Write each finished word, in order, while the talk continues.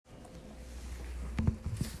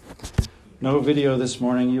No video this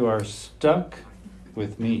morning. You are stuck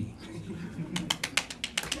with me.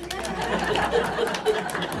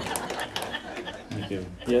 Thank you.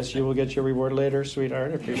 Yes, you will get your reward later,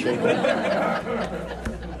 sweetheart. I appreciate that.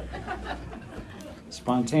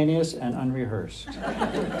 Spontaneous and unrehearsed.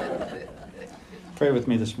 Pray with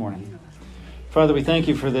me this morning. Father, we thank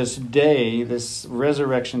you for this day, this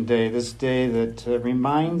resurrection day, this day that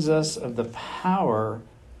reminds us of the power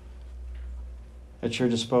at your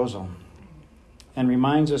disposal and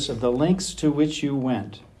reminds us of the lengths to which you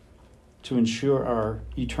went to ensure our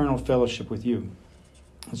eternal fellowship with you.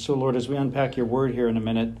 And so, Lord, as we unpack your word here in a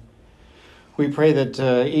minute, we pray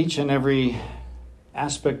that each and every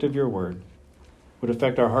aspect of your word would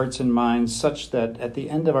affect our hearts and minds such that at the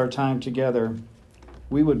end of our time together,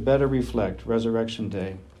 we would better reflect Resurrection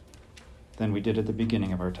Day than we did at the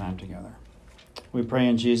beginning of our time together. We pray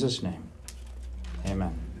in Jesus' name.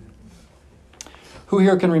 Amen. Who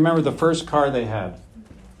here can remember the first car they had?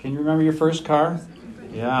 Can you remember your first car?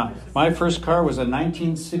 Yeah. My first car was a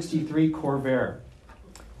 1963 Corvair.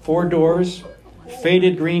 4 doors,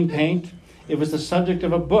 faded green paint. It was the subject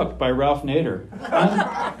of a book by Ralph Nader,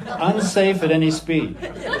 Unsafe at Any Speed.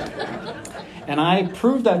 And I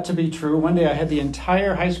proved that to be true. One day I had the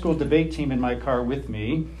entire high school debate team in my car with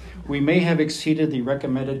me. We may have exceeded the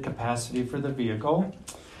recommended capacity for the vehicle.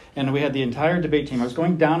 And we had the entire debate team. I was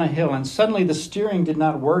going down a hill and suddenly the steering did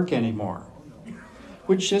not work anymore,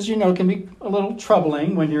 which, as you know, can be a little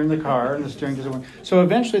troubling when you're in the car and the steering doesn't work. So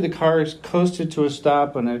eventually the car coasted to a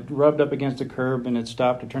stop and it rubbed up against a curb and it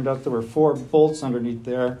stopped. It turned out there were 4 bolts underneath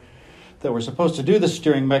there that were supposed to do the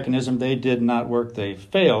steering mechanism. They did not work. They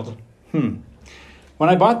failed. When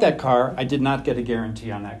I bought that car, I did not get a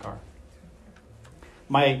guarantee on that car.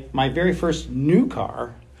 My very first new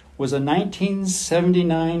car was a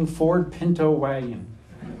 1979 Ford Pinto wagon.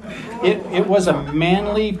 It was a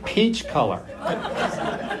manly peach color.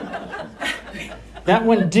 That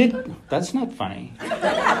one did, that's not funny.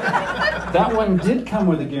 That one did come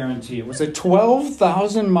with a guarantee. It was a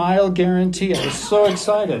 12,000 mile guarantee. I was so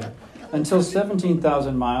excited until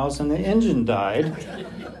 17,000 miles and the engine died.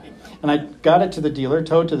 And I got it to the dealer,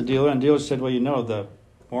 towed to the dealer, and the dealer said, well, you know, the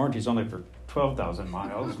warranty's only for 12,000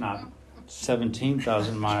 miles, not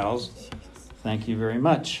 17,000 miles. Thank you very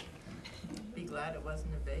much. Be glad it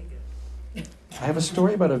wasn't a Vega. I have a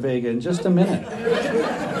story about a Vega in just a minute.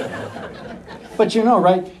 But you know,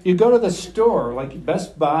 right? You go to the store, like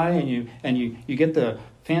Best Buy, and you get the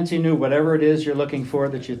fancy new whatever it is you're looking for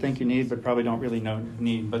that you think you need but probably don't really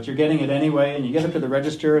need, but you're getting it anyway, and you get up to the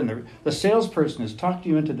register and the salesperson has talked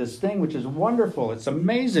you into this thing which is wonderful, it's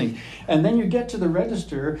amazing, and then you get to the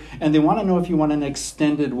register and they want to know if you want an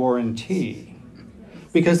extended warranty.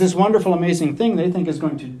 Because this wonderful, amazing thing they think is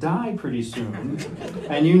going to die pretty soon,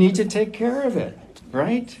 and you need to take care of it,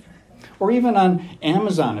 right? Or even on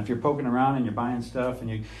Amazon, if you're poking around and you're buying stuff,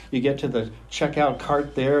 and you get to the checkout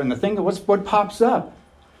cart there, and the thing, what pops up?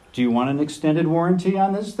 Do you want an extended warranty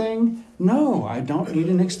on this thing? No, I don't need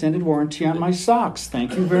an extended warranty on my socks.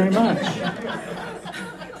 Thank you very much.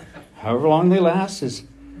 However long they last is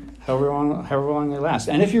however long they last.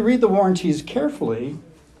 And if you read the warranties carefully,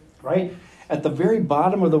 right? At the very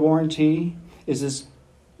bottom of the warranty is this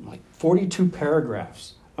like 42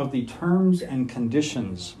 paragraphs of the terms and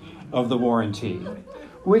conditions of the warranty,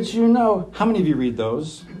 which you know, how many of you read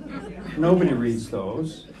those? Nobody reads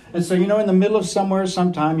those. And so, you know, in the middle of somewhere,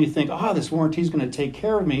 sometime you think, this warranty is going to take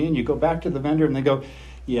care of me. And you go back to the vendor and they go,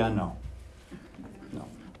 yeah, no.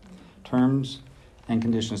 Terms and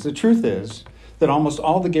conditions. The truth is that almost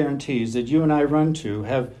all the guarantees that you and I run to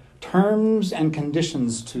have terms and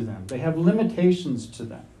conditions to them. They have limitations to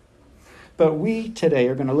them. But we today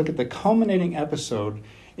are going to look at the culminating episode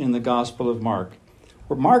in the Gospel of Mark,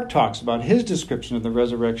 where Mark talks about his description of the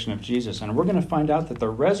resurrection of Jesus. And we're going to find out that the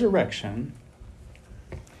resurrection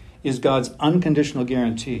is God's unconditional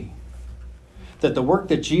guarantee. That the work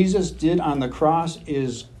that Jesus did on the cross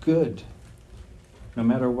is good, no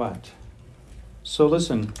matter what. So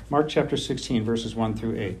listen, Mark chapter 16, verses 1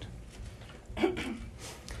 through 8.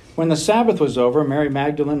 When the Sabbath was over, Mary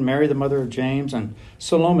Magdalene, Mary the mother of James, and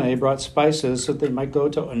Salome brought spices so that they might go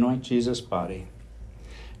to anoint Jesus' body.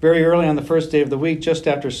 Very early on the first day of the week, just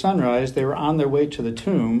after sunrise, they were on their way to the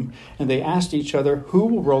tomb, and they asked each other, who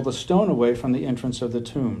will roll the stone away from the entrance of the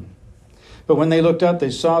tomb? But when they looked up, they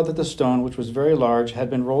saw that the stone, which was very large, had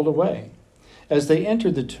been rolled away. As they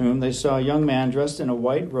entered the tomb, they saw a young man dressed in a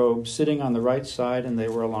white robe sitting on the right side, and they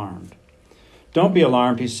were alarmed. Don't be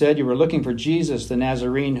alarmed, he said. You were looking for Jesus, the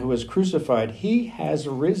Nazarene, who was crucified. He has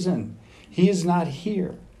risen. He is not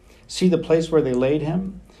here. See the place where they laid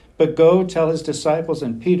him? But go tell his disciples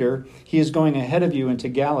and Peter, he is going ahead of you into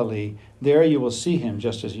Galilee. There you will see him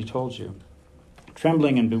just as he told you."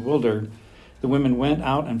 Trembling and bewildered, the women went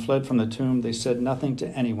out and fled from the tomb. They said nothing to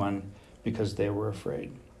anyone because they were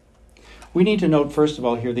afraid. We need to note, first of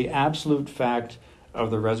all, here the absolute fact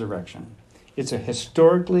of the resurrection. It's a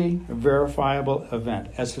historically verifiable event,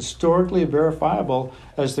 as historically verifiable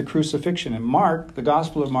as the crucifixion. And Mark, the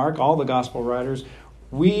Gospel of Mark, all the Gospel writers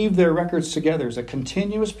weave their records together as a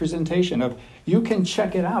continuous presentation of you can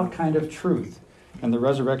check it out kind of truth. And the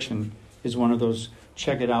resurrection is one of those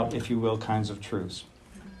check it out, if you will, kinds of truths.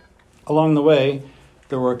 Along the way,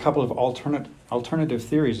 there were a couple of alternative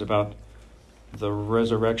theories about the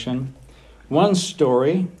resurrection. One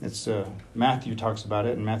story, Matthew talks about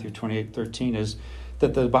it in Matthew 28:13, is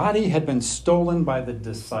that the body had been stolen by the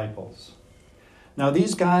disciples. Now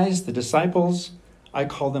these guys, the disciples, I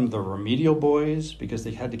call them the remedial boys because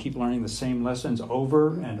they had to keep learning the same lessons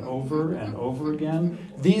over and over and over again.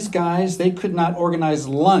 These guys, they could not organize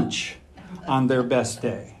lunch on their best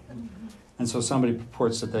day. And so somebody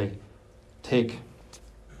purports that they take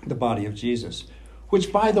the body of Jesus,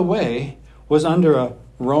 which, by the way, was under a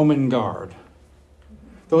Roman guard.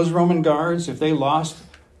 Those Roman guards, if they lost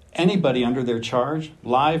anybody under their charge,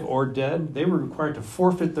 live or dead, they were required to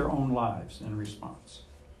forfeit their own lives in response.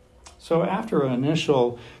 So after an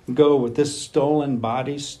initial go with this stolen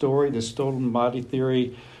body story, this stolen body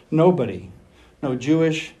theory, nobody, no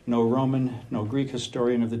Jewish, no Roman, no Greek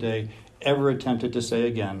historian of the day ever attempted to say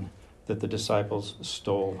again that the disciples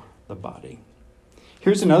stole the body.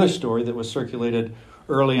 Here's another story that was circulated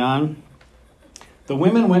early on. The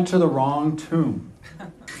women went to the wrong tomb.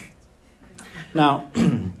 Now,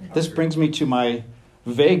 this brings me to my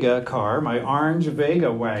Vega car, my orange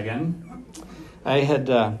Vega wagon. I had,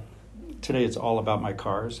 today it's all about my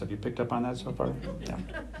cars. Have you picked up on that so far? Yeah.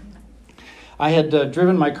 I had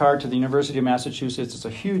driven my car to the University of Massachusetts. It's a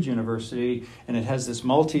huge university, and it has this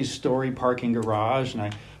multi-story parking garage, and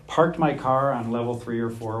I parked my car on level 3 or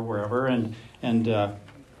 4, wherever, and then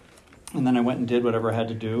I went and did whatever I had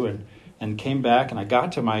to do, and came back, and I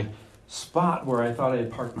got to my spot where I thought I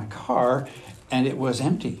had parked my car, and it was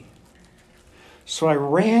empty. So I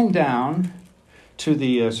ran down to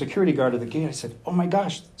the security guard at the gate. I said, "Oh my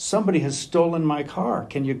gosh, somebody has stolen my car.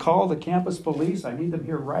 Can you call the campus police? I need them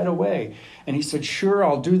here right away." And he said, "Sure,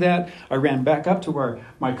 I'll do that." I ran back up to where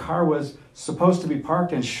my car was supposed to be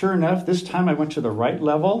parked, and sure enough, this time I went to the right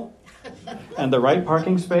level and the right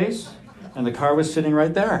parking space, and the car was sitting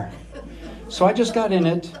right there. So I just got in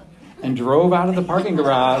it and drove out of the parking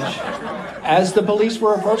garage as the police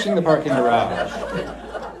were approaching the parking garage,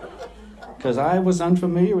 because I was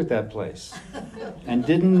unfamiliar with that place and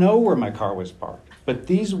didn't know where my car was parked. But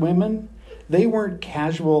these women, they weren't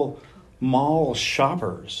casual mall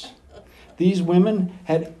shoppers. These women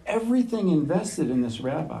had everything invested in this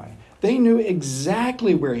rabbi. They knew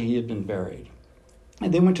exactly where he had been buried.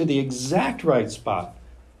 And they went to the exact right spot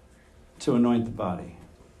to anoint the body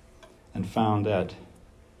and found that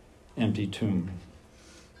empty tomb.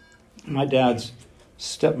 My dad's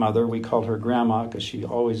stepmother, we called her Grandma because she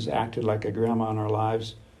always acted like a grandma in our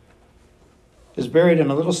lives, is buried in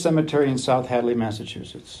a little cemetery in South Hadley,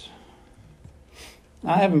 Massachusetts.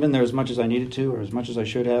 I haven't been there as much as I needed to or as much as I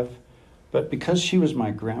should have, but because she was my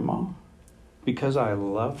grandma, because I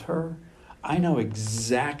loved her, I know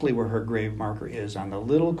exactly where her grave marker is on the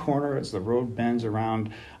little corner as the road bends around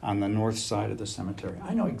on the north side of the cemetery.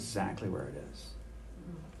 I know exactly where it is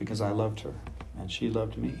because I loved her and she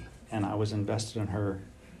loved me, and I was invested in her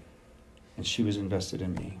and she was invested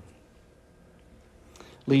in me.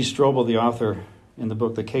 Lee Strobel, the author in the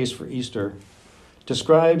book The Case for Easter,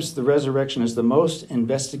 describes the resurrection as the most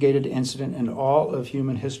investigated incident in all of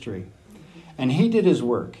human history. And he did his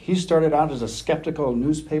work. He started out as a skeptical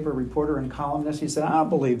newspaper reporter and columnist. He said, "I don't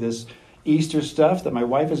believe this Easter stuff that my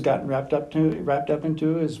wife has gotten wrapped up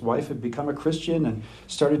into." His wife had become a Christian and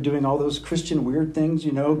started doing all those Christian weird things,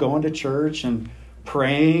 going to church and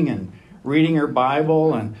praying and reading her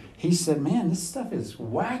Bible. And he said, "Man, this stuff is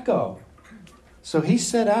wacko." So he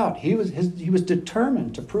set out. He was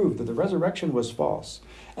determined to prove that the resurrection was false.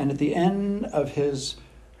 And at the end of his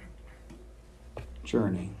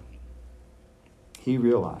journey, he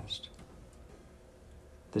realized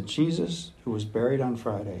that Jesus, who was buried on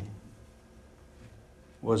Friday,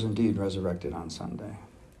 was indeed resurrected on Sunday.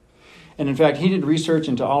 And in fact, he did research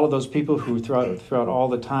into all of those people who throughout all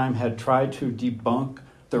the time had tried to debunk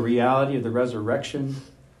the reality of the resurrection,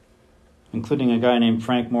 including a guy named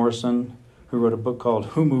Frank Morrison, who wrote a book called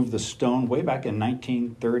Who Moved the Stone way back in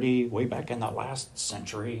 1930, way back in the last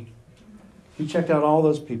century. He checked out all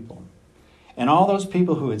those people. And all those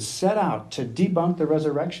people who had set out to debunk the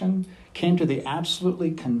resurrection came to the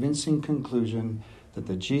absolutely convincing conclusion that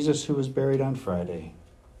the Jesus who was buried on Friday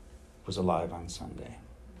was alive on Sunday.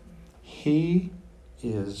 He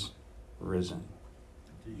is risen.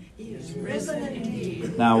 He is risen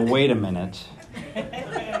indeed. Now, wait a minute.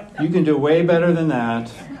 You can do way better than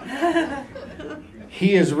that.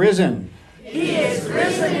 He is risen. He is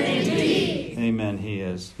risen indeed. Amen, he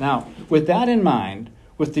is. Now, with that in mind,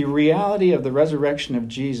 with the reality of the resurrection of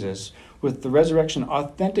Jesus, with the resurrection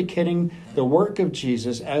authenticating the work of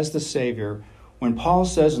Jesus as the Savior, when Paul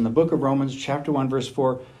says in the book of Romans, chapter 1, verse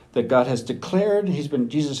 4, that God has declared,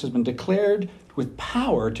 Jesus has been declared with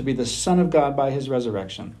power to be the Son of God by his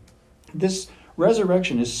resurrection. This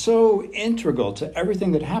resurrection is so integral to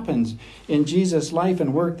everything that happens in Jesus' life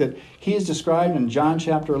and work that he is described in John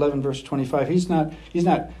chapter 11, verse 25. It's not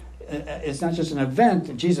just an event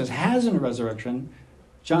that Jesus has in a resurrection.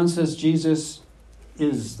 John says Jesus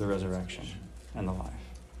is the resurrection and the life.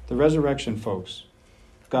 The resurrection, folks,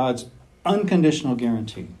 God's unconditional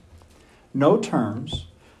guarantee. No terms,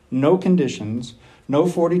 no conditions, no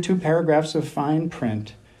 42 paragraphs of fine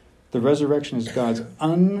print. The resurrection is God's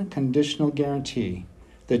unconditional guarantee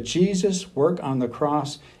that Jesus' work on the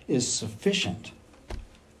cross is sufficient.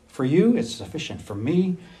 For you, it's sufficient. For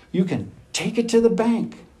me, you can take it to the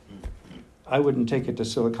bank. I wouldn't take it to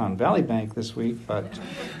Silicon Valley Bank this week, but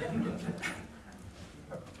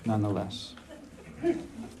nonetheless.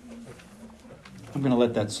 I'm going to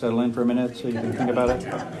let that settle in for a minute so you can think about it.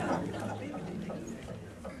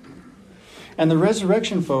 And the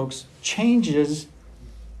resurrection, folks, changes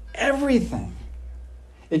everything.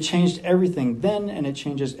 It changed everything then, and it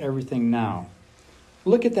changes everything now.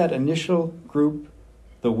 Look at that initial group,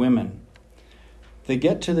 the women. They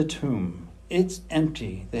get to the tomb. It's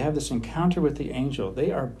empty. They have this encounter with the angel.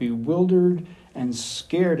 They are bewildered and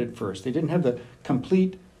scared at first. They didn't have the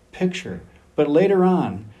complete picture. But later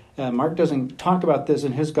on, Mark doesn't talk about this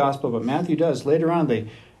in his gospel, but Matthew does. Later on, they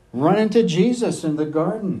run into Jesus in the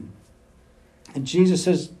garden. And Jesus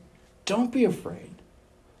says, don't be afraid.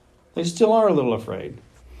 They still are a little afraid.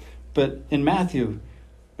 But in Matthew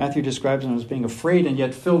describes them as being afraid and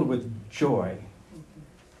yet filled with joy.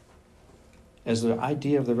 As the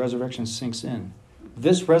idea of the resurrection sinks in.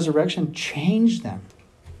 This resurrection changed them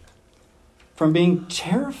from being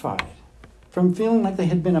terrified, from feeling like they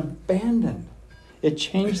had been abandoned. It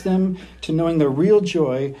changed them to knowing the real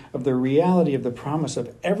joy of the reality of the promise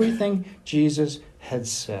of everything Jesus had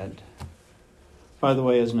said. By the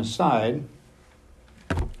way, as an aside,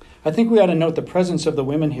 I think we ought to note the presence of the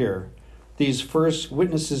women here, these first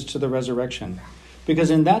witnesses to the resurrection.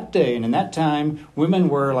 Because in that day and in that time, women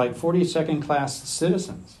were like 42nd class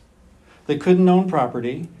citizens. They couldn't own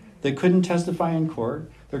property. They couldn't testify in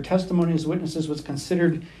court. Their testimony as witnesses was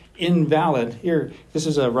considered invalid. Here, this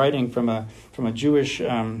is a writing from a Jewish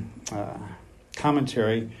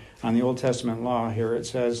commentary on the Old Testament law. Here it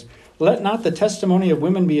says, "Let not the testimony of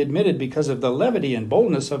women be admitted because of the levity and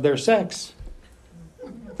boldness of their sex."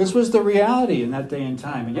 This was the reality in that day and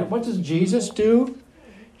time. And yet what does Jesus do?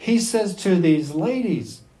 He says to these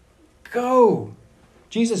ladies, go.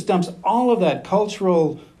 Jesus dumps all of that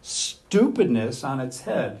cultural stupidness on its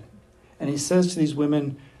head. And he says to these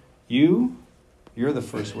women, you're the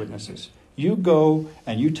first witnesses. You go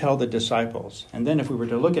and you tell the disciples. And then if we were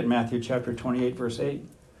to look at Matthew chapter 28, verse 8,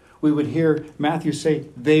 we would hear Matthew say,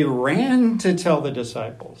 they ran to tell the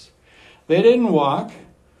disciples. They didn't walk.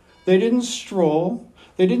 They didn't stroll.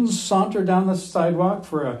 They didn't saunter down the sidewalk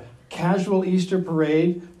for a casual Easter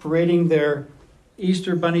parade, parading their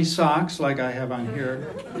Easter bunny socks like I have on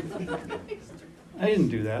here. I didn't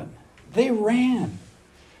do that. They ran.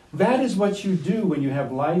 That is what you do when you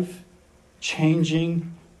have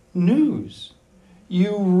life-changing news.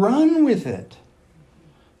 You run with it.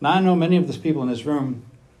 Now, I know many of the people in this room,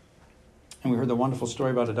 and we heard the wonderful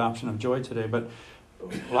story about adoption of Joy today, but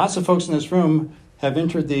lots of folks in this room have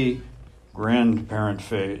entered the grandparent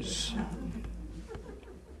phase.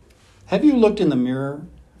 Have you looked in the mirror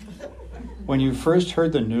when you first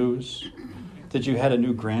heard the news that you had a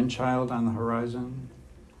new grandchild on the horizon?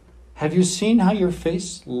 Have you seen how your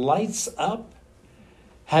face lights up?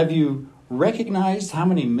 Have you recognized how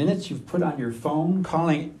many minutes you've put on your phone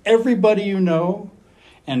calling everybody you know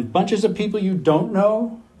and bunches of people you don't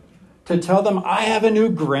know to tell them, I have a new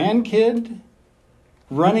grandkid?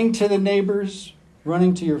 Running to the neighbors,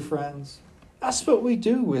 running to your friends. That's what we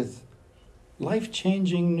do with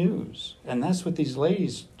life-changing news. And that's what these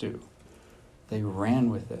ladies do. They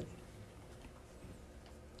ran with it.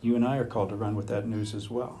 You and I are called to run with that news as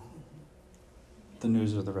well. The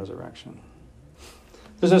news of the resurrection.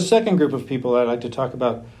 There's a second group of people I'd like to talk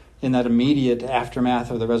about in that immediate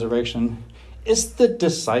aftermath of the resurrection. It's the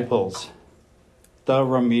disciples, the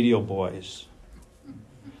remedial boys.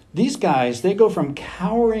 These guys, they go from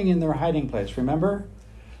cowering in their hiding place. Remember?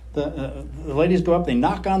 The ladies go up, they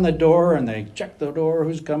knock on the door, and they check the door.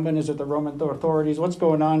 Who's coming? Is it the Roman authorities? What's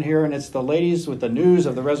going on here? And it's the ladies with the news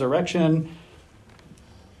of the resurrection.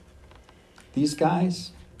 These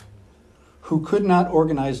guys who could not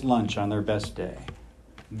organize lunch on their best day.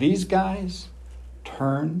 These guys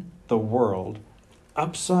turn the world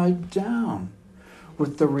upside down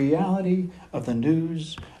with the reality of the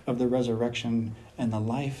news of the resurrection and the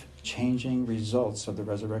life-changing results of the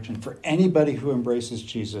resurrection for anybody who embraces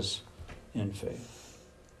Jesus in faith.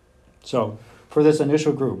 So, for this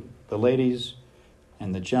initial group, the ladies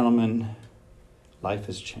and the gentlemen, life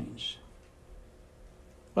has changed.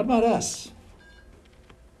 What about us?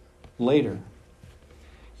 Later,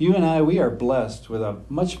 you and I, we are blessed with a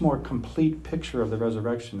much more complete picture of the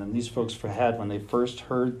resurrection than these folks had when they first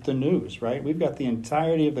heard the news, right? We've got the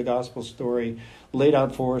entirety of the gospel story laid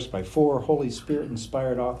out for us by 4 Holy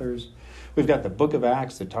Spirit-inspired authors. We've got the book of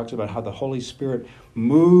Acts that talks about how the Holy Spirit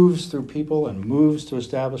moves through people and moves to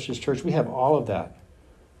establish his church. We have all of that.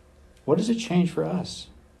 What does it change for us?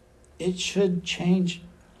 It should change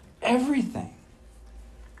everything.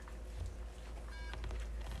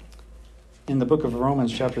 In the book of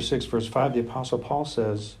Romans, chapter 6, verse 5, the Apostle Paul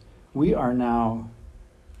says, we are now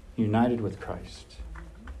united with Christ.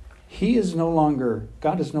 God is no longer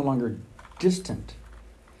distant.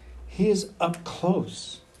 He is up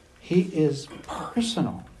close. He is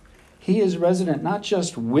personal. He is resident not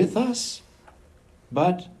just with us,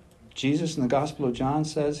 but Jesus in the Gospel of John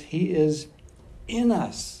says he is in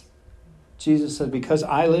us. Jesus said, because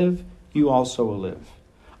I live, you also will live.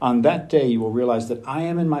 On that day, you will realize that I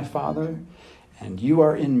am in my Father, and you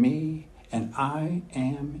are in me, and I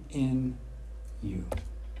am in you.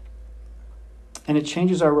 And it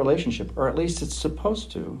changes our relationship, or at least it's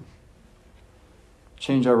supposed to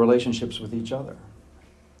change our relationships with each other.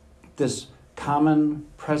 This common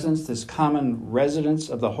presence, this common residence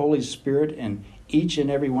of the Holy Spirit in each and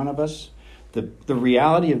every one of us, the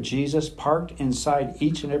reality of Jesus parked inside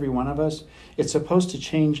each and every one of us, it's supposed to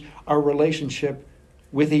change our relationship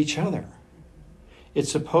with each other.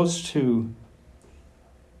 It's supposed to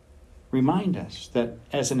remind us that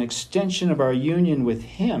as an extension of our union with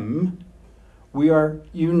him, we are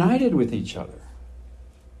united with each other.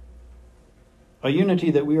 A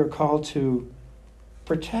unity that we are called to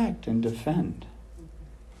protect and defend.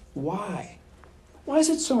 Why? Why is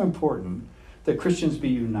it so important that Christians be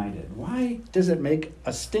united? Why does it make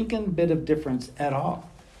a stinking bit of difference at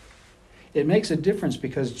all? It makes a difference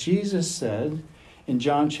because Jesus said in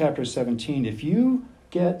John chapter 17, if you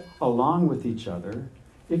get along with each other,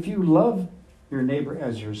 if you love your neighbor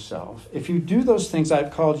as yourself, if you do those things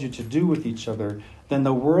I've called you to do with each other, then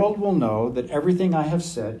the world will know that everything I have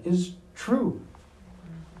said is true.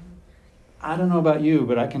 I don't know about you,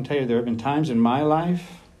 but I can tell you there have been times in my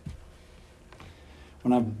life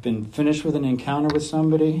when I've been finished with an encounter with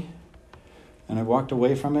somebody and I've walked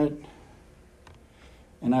away from it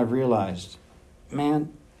and I've realized,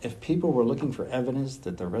 man, if people were looking for evidence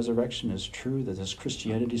that the resurrection is true, that this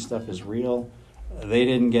Christianity stuff is real, they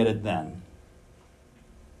didn't get it then.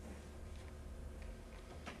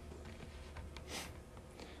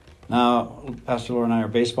 Now, Pastor Laura and I are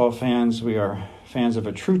baseball fans. We are fans of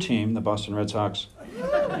a true team, the Boston Red Sox.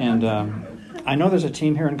 And I know there's a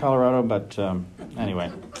team here in Colorado, but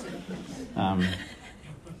anyway. I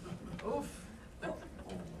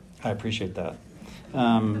appreciate that.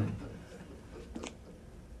 I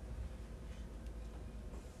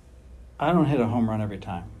don't hit a home run every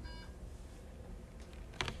time.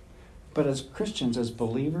 But as Christians, as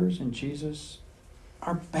believers in Jesus,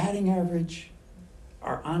 our batting average,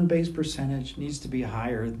 our on-base percentage needs to be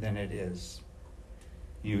higher than it is,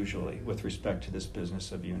 usually, with respect to this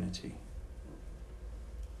business of unity.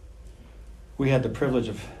 We had the privilege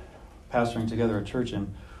of pastoring together a church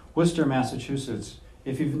in Worcester, Massachusetts.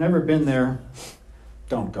 If you've never been there,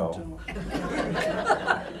 don't go.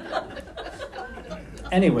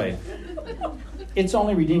 Anyway, its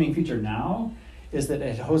only redeeming feature now is that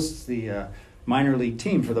it hosts the minor league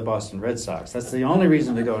team for the Boston Red Sox. That's the only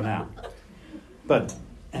reason to go now. But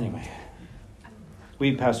anyway,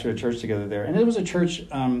 we pastored a church together there. And it was a church,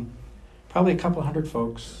 probably a couple hundred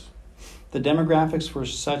folks. The demographics were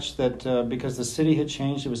such that because the city had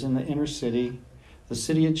changed, it was in the inner city. The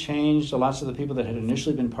city had changed. Lots of the people that had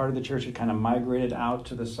initially been part of the church had kind of migrated out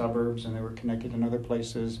to the suburbs, and they were connected in other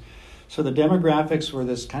places. So the demographics were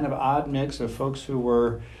this kind of odd mix of folks who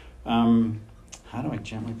were, how do I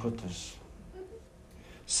gently put this?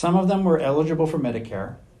 Some of them were eligible for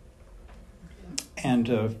Medicare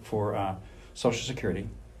and for Social Security.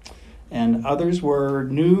 And others were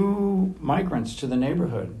new migrants to the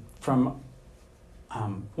neighborhood from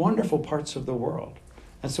wonderful parts of the world.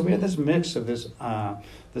 And so we had this mix of this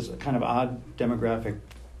kind of odd demographic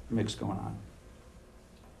mix going on.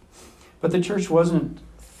 But the church wasn't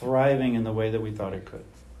thriving in the way that we thought it could.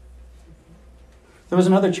 There was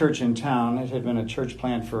another church in town. It had been a church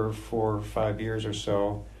plant for 4 or 5 years or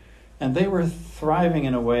so. And they were thriving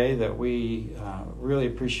in a way that we really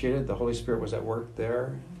appreciated. The Holy Spirit was at work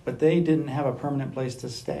there. But they didn't have a permanent place to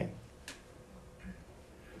stay.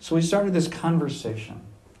 So we started this conversation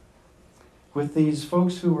with these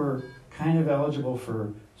folks who were kind of eligible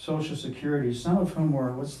for Social Security, some of whom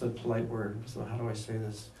were, what's the polite word? So how do I say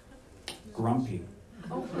this? Grumpy.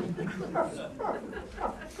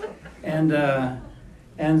 And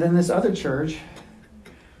then this other church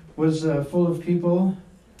was full of people,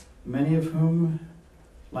 many of whom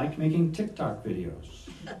liked making TikTok videos.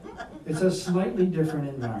 It's a slightly different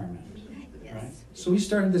environment, right? So we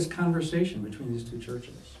started this conversation between these two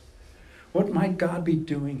churches. What might God be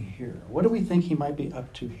doing here? What do we think he might be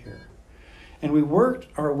up to here? And we worked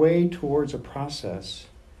our way towards a process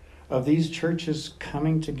of these churches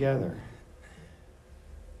coming together.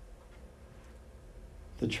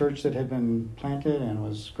 The church that had been planted and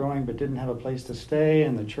was growing but didn't have a place to stay,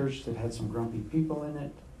 and the church that had some grumpy people in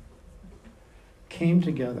it, came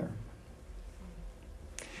together.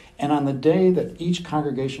 And on the day that each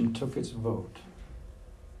congregation took its vote,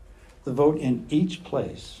 the vote in each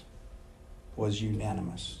place was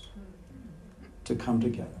unanimous to come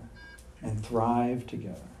together and thrive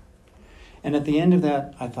together. And at the end of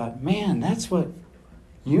that, I thought, man, that's what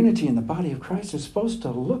unity in the body of Christ is supposed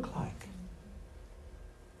to look like.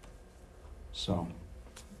 So,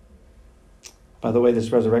 by the way,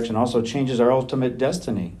 this resurrection also changes our ultimate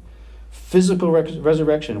destiny. Physical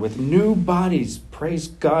resurrection with new bodies, praise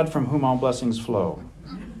God, from whom all blessings flow.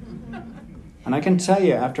 And I can tell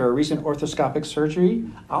you, after a recent orthoscopic surgery,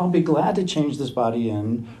 I'll be glad to change this body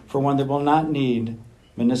in for one that will not need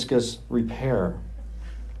meniscus repair.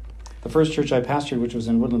 The first church I pastored, which was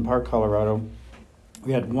in Woodland Park, Colorado,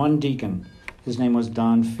 we had one deacon. His name was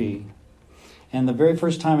Don Fee. And the very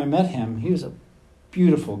first time I met him, he was a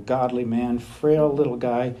beautiful, godly man, frail little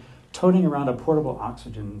guy, toting around a portable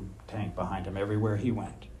oxygen tank behind him everywhere he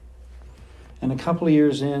went. And a couple of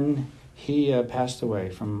years in, he passed away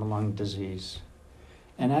from lung disease.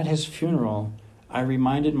 And at his funeral, I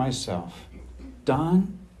reminded myself,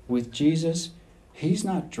 Don, with Jesus, he's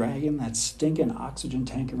not dragging that stinking oxygen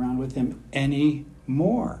tank around with him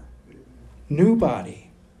anymore. New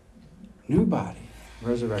body,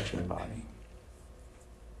 resurrection body.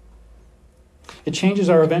 It changes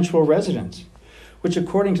our eventual residence, which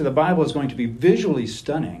according to the Bible is going to be visually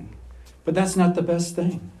stunning, but that's not the best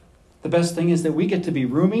thing. The best thing is that we get to be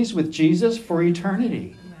roomies with Jesus for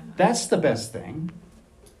eternity. That's the best thing.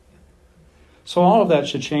 So all of that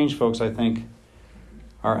should change, folks, I think,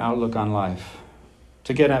 our outlook on life.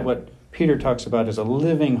 To get at what Peter talks about as a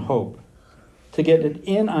living hope. To get it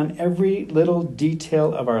in on every little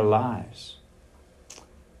detail of our lives.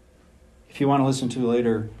 If you want to listen to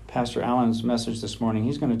later Pastor Allen's message this morning,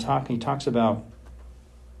 he talks about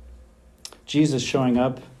Jesus showing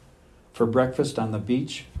up for breakfast on the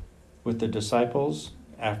beach with the disciples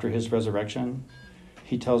after his resurrection.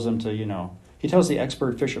 He tells them to, he tells the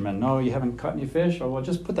expert fishermen, no, you haven't caught any fish? Oh, well,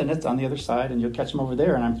 just put the nets on the other side and you'll catch them over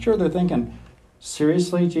there. And I'm sure they're thinking,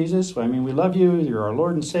 seriously, Jesus? I mean, we love you. You're our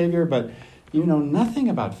Lord and Savior, but you know nothing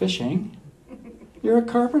about fishing. You're a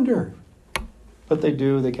carpenter. But they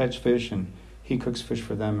do. They catch fish and he cooks fish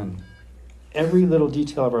for them. And every little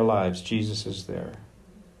detail of our lives, Jesus is there.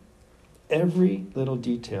 Every little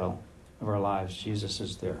detail of our lives, Jesus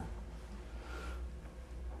is there.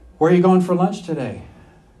 Where are you going for lunch today?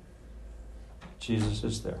 Jesus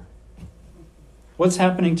is there. What's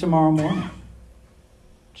happening tomorrow morning?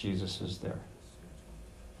 Jesus is there.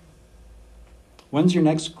 When's your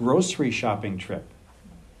next grocery shopping trip?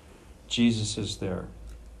 Jesus is there.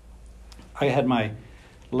 I had my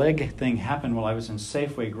leg thing happen while I was in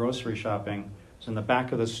Safeway grocery shopping. I was in the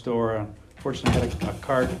back of the store. Unfortunately, I had a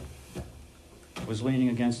cart. I was leaning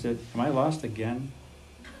against it. Am I lost again?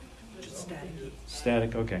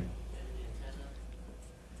 Static, okay.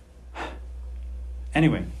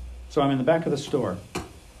 Anyway, so I'm in the back of the store.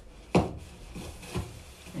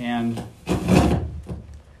 And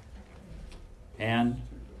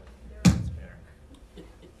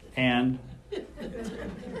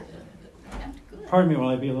Pardon me while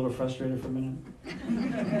I be a little frustrated for a minute.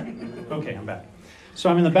 Okay, I'm back. So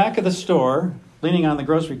I'm in the back of the store, leaning on the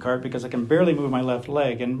grocery cart because I can barely move my left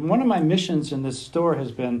leg. And one of my missions in this store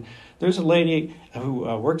has been, there's a lady who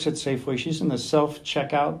works at Safeway. She's in the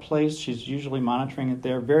self-checkout place. She's usually monitoring it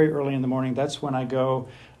there very early in the morning. That's when I go.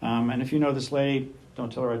 And if you know this lady,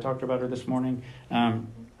 don't tell her I talked about her this morning.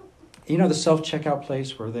 You know the self-checkout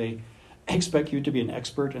place where they expect you to be an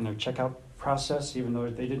expert in their checkout process, even though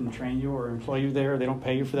they didn't train you or employ you there. They don't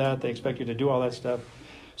pay you for that. They expect you to do all that stuff.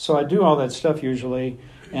 So I do all that stuff usually.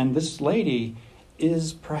 And this lady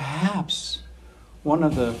is perhaps one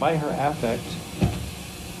of the, by her affect,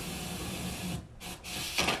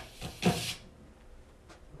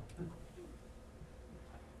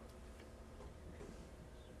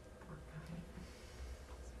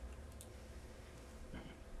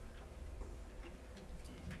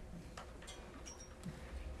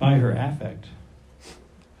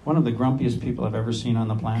 one of the grumpiest people I've ever seen on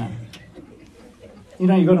the planet. You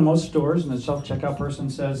know, you go to most stores and the self-checkout person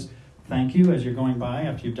says, thank you as you're going by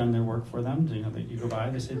after you've done their work for them. You know, that you go by,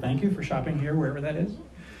 they say, thank you for shopping here, wherever that is.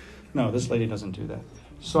 No, this lady doesn't do that.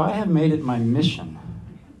 So I have made it my mission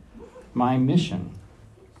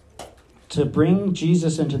to bring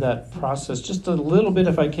Jesus into that process just a little bit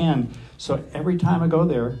if I can. So every time I go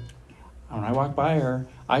there, when I walk by her,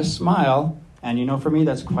 I smile. And you know, for me,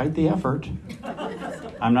 that's quite the effort.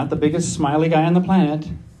 I'm not the biggest smiley guy on the planet.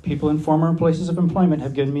 People in former places of employment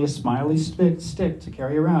have given me a smiley stick to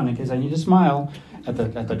carry around in case I need to smile at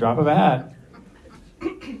the drop of a hat.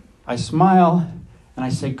 I smile and I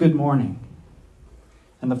say, good morning.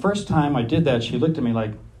 And the first time I did that, she looked at me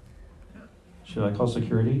like, should I call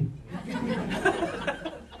security?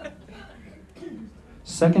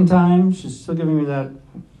 Second time, she's still giving me that,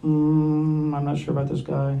 I'm not sure about this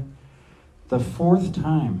guy. The fourth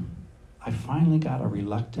time, I finally got a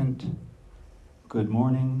reluctant good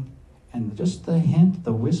morning and just the hint,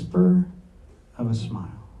 the whisper of a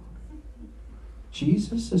smile.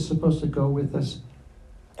 Jesus is supposed to go with us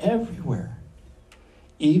everywhere,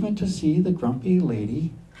 even to see the grumpy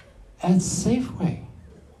lady at Safeway.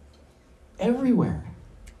 Everywhere.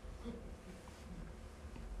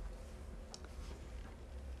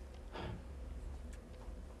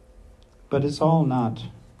 But it's all not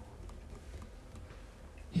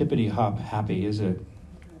hippity-hop happy, is it?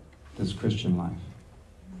 This Christian life.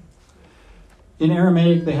 In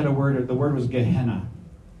Aramaic, they had a word, the word was Gehenna.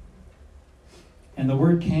 And the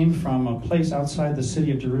word came from a place outside the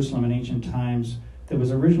city of Jerusalem in ancient times that was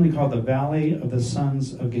originally called the Valley of the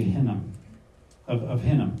Sons of Gehinnom, of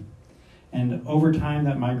Hinnom. And over time,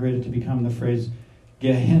 that migrated to become the phrase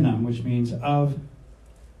Gehinnom, which means of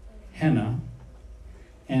henna.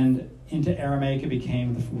 And into Aramaic, it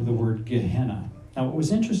became the word Gehenna. Now, what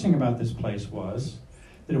was interesting about this place was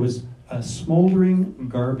that it was a smoldering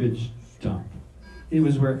garbage dump. It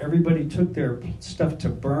was where everybody took their stuff to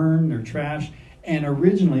burn, their trash, and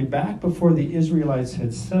originally, back before the Israelites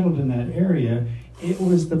had settled in that area, it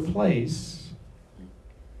was the place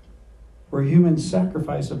where human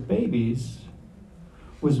sacrifice of babies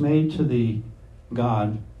was made to the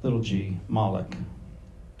god, little g, Moloch.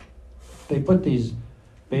 They put these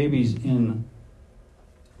babies in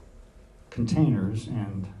containers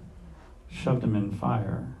and shoved them in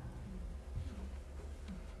fire.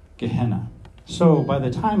 Gehenna. So by the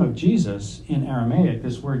time of Jesus, in Aramaic,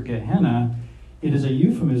 this word Gehenna, it is a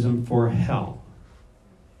euphemism for hell.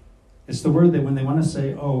 It's the word that when they want to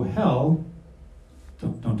say, oh, hell,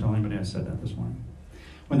 don't tell anybody I said that this morning.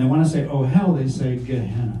 When they want to say, oh, hell, they say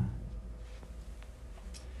Gehenna.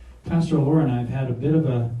 Pastor Laura and I have had a bit of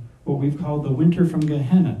what we've called the winter from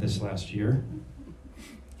Gehenna this last year.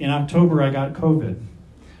 In October, I got COVID.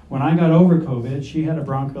 When I got over COVID, she had a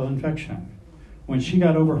bronchial infection. When she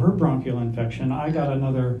got over her bronchial infection, I got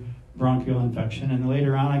another bronchial infection, and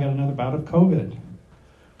later on, I got another bout of COVID.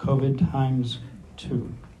 COVID times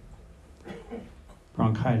 2.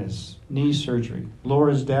 Bronchitis, knee surgery.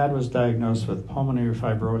 Laura's dad was diagnosed with pulmonary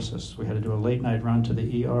fibrosis. We had to do a late-night run to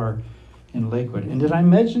the ER in Lakewood. And did I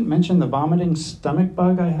mention the vomiting stomach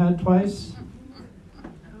bug I had twice?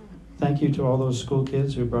 Thank you to all those school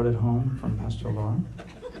kids who brought it home from Pastor Laura.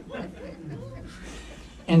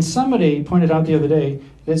 And somebody pointed out the other day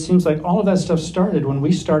that it seems like all of that stuff started when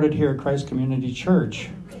we started here at Christ Community Church.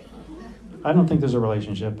 I don't think there's a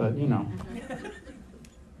relationship, but you know.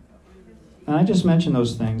 And I just mention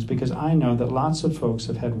those things because I know that lots of folks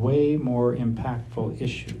have had way more impactful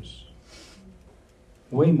issues.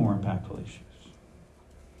 Way more impactful issues.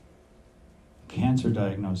 Cancer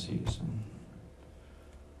diagnoses and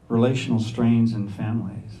relational strains in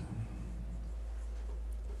families,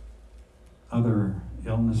 other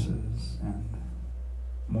illnesses, and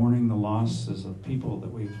mourning the losses of people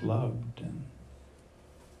that we've loved. And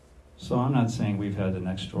so I'm not saying we've had an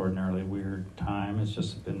extraordinarily weird time. It's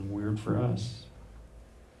just been weird for us.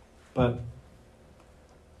 But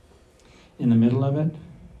in the middle of it,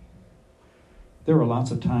 there were lots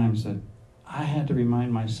of times that I had to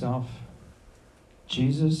remind myself,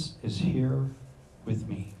 Jesus is here with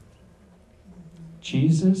me.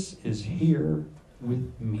 Jesus is here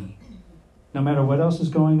with me. No matter what else is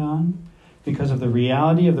going on, because of the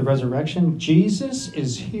reality of the resurrection, Jesus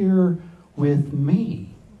is here with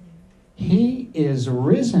me. He is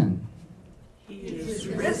risen. He is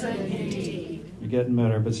risen indeed. You're getting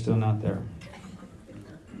better, but still not there.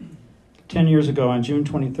 10 years ago, on June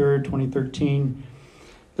 23rd, 2013,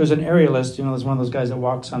 there's an aerialist, there's one of those guys that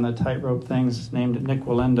walks on the tightrope things, named Nick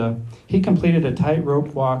Walenda. He completed a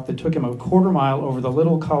tightrope walk that took him a quarter mile over the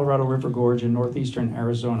Little Colorado River Gorge in northeastern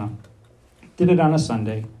Arizona. Did it on a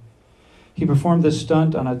Sunday. He performed this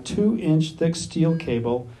stunt on a 2-inch thick steel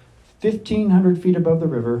cable, 1,500 feet above the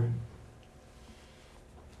river,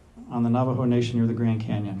 on the Navajo Nation near the Grand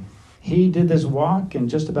Canyon. He did this walk in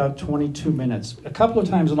just about 22 minutes. A couple of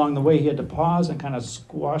times along the way, he had to pause and kind of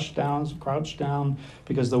crouch down,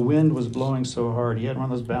 because the wind was blowing so hard. He had one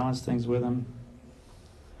of those balance things with him.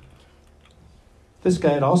 This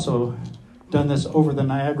guy had also done this over the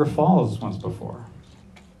Niagara Falls once before.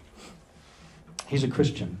 He's a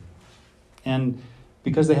Christian. And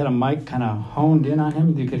because they had a mic kind of honed in on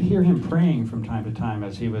him, you could hear him praying from time to time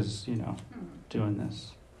as he was, doing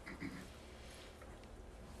this.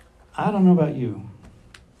 I don't know about you,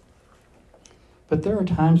 but there are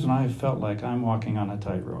times when I felt like I'm walking on a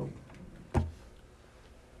tightrope.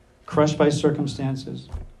 Crushed by circumstances,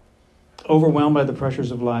 overwhelmed by the pressures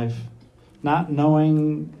of life, not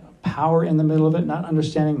knowing power in the middle of it, not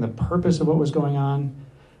understanding the purpose of what was going on,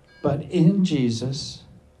 but in Jesus,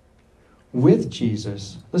 with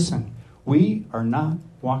Jesus. Listen, we are not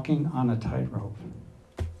walking on a tightrope.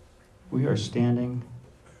 We are standing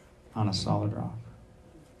on a solid rock.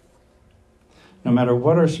 No matter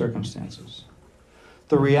what our circumstances,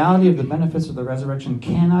 the reality of the benefits of the resurrection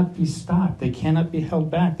cannot be stopped. They cannot be held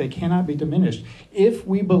back. They cannot be diminished. If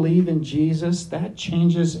we believe in Jesus, that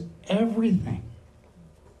changes everything,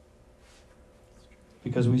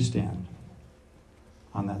 because we stand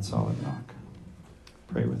on that solid rock.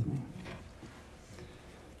 Pray with me.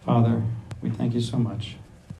 Father, we thank you so much